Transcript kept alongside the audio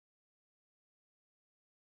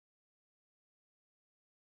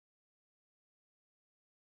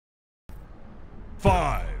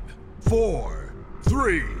5, 4,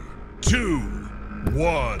 3, 2,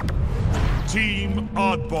 1. Team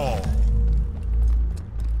Oddball.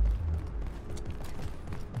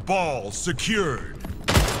 Ball secured.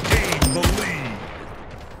 Gain the lead.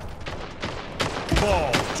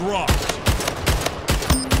 Ball dropped.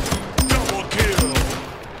 Double kill.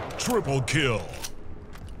 Triple kill.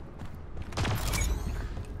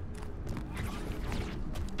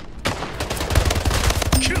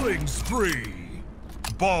 Killing spree.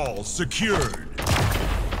 Ball secured.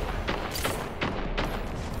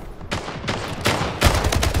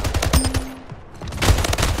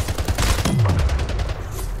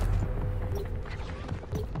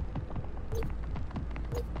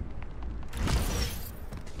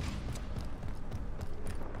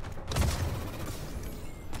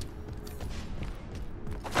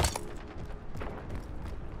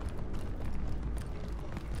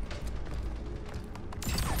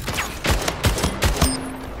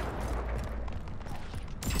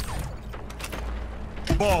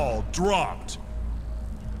 Ball dropped.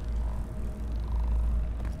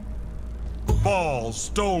 Ball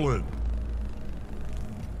stolen.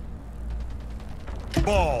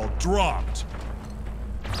 Ball dropped.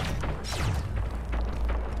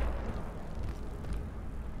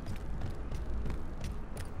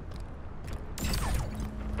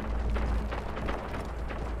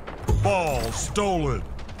 Ball stolen.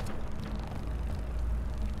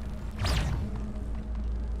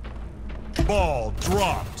 Ball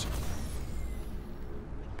dropped.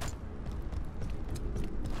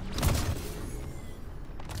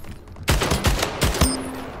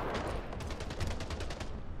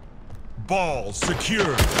 Ball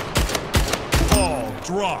secured. Ball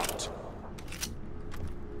dropped.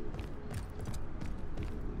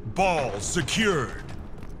 Ball secured.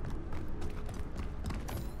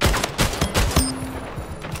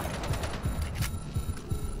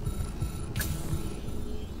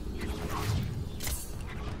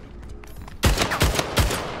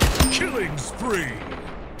 Killing spree.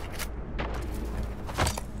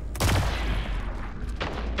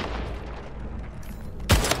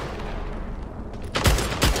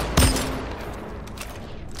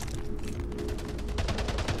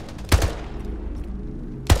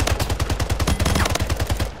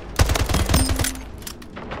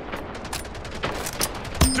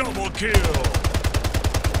 Double kill.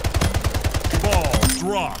 Ball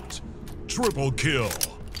dropped. Triple kill.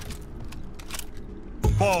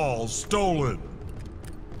 Ball stolen.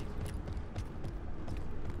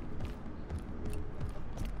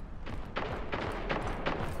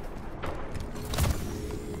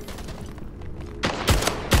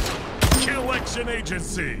 Collection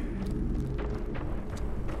agency.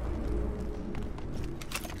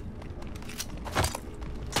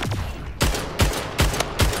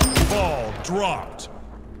 Ball dropped.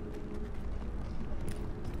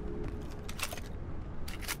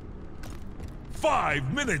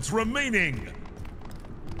 Five minutes remaining.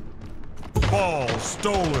 Ball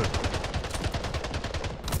stolen.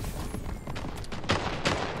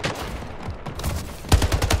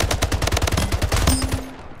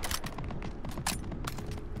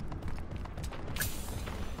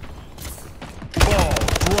 Ball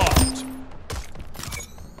dropped.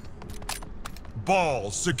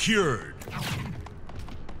 Ball secured.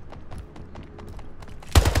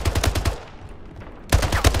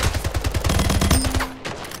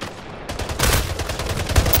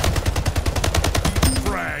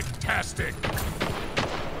 Fantastic.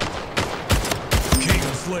 King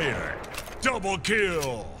Slayer. Double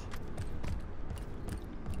kill.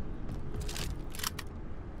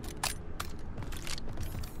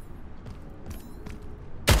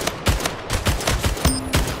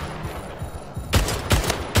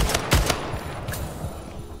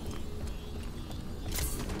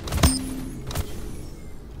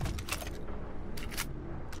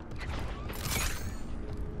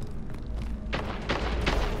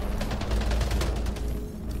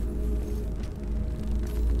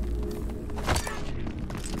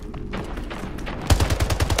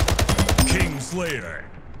 Slayer.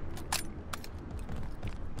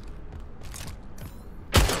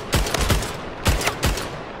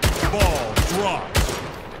 Ball dropped.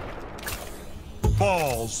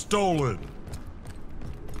 Ball stolen.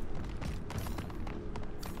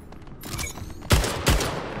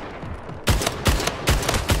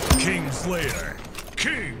 King Slayer.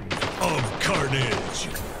 King of Carnage.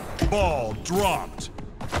 Ball dropped.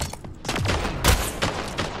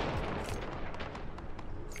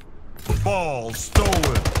 Ball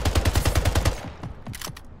stolen.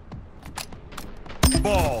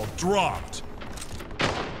 Ball dropped.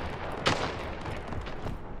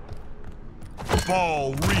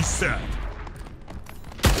 Ball reset.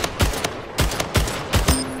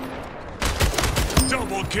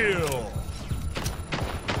 Double kill.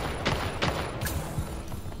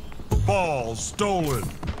 Ball stolen.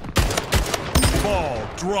 Ball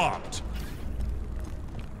dropped.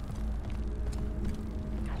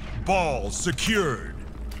 Ball secured.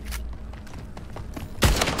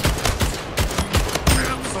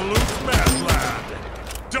 Absolute mad lad.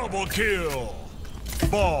 Double kill.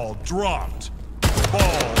 Ball dropped.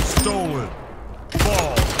 Ball stolen.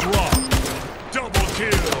 Ball dropped. Double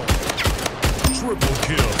kill. Triple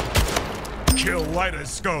kill.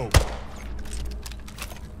 Kaleidoscope.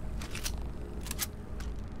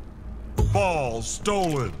 Ball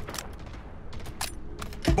stolen.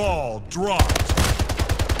 Ball dropped.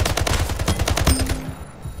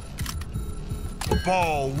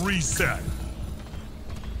 Ball reset.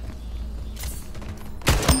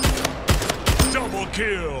 Double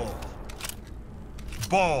kill.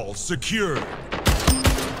 Ball secured.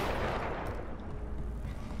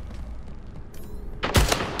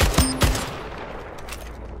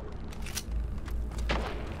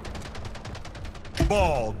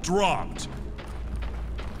 Ball dropped.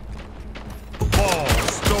 Ball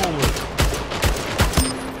stolen.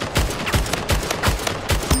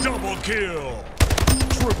 Double kill.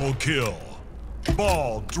 Triple kill.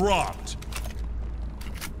 Ball dropped.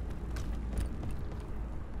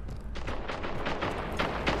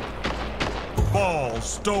 Ball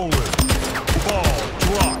stolen. Ball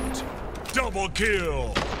dropped. Double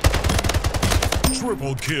kill.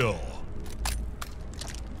 Triple kill.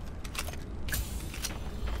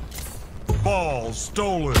 Ball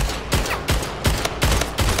stolen.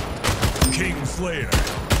 King Slayer.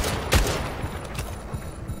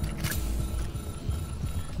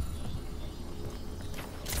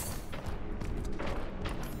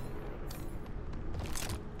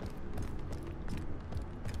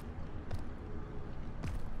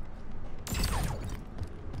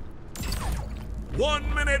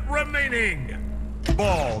 One minute remaining.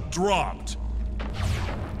 Ball dropped.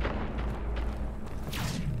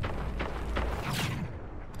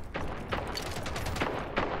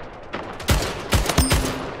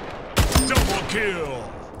 Double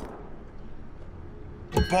kill.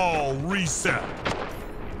 Ball reset.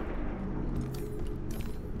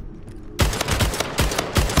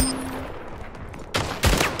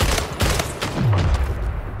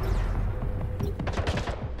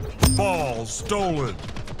 Ball stolen.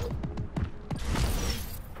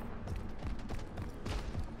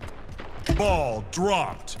 Ball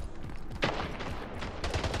dropped.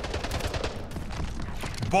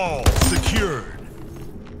 Ball secured.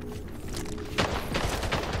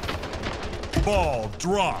 Ball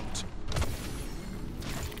dropped.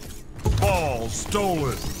 Ball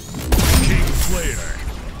stolen. King Slayer.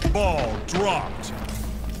 Ball dropped.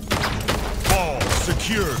 Ball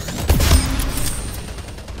secured.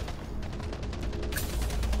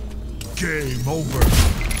 Game over.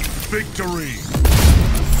 Victory.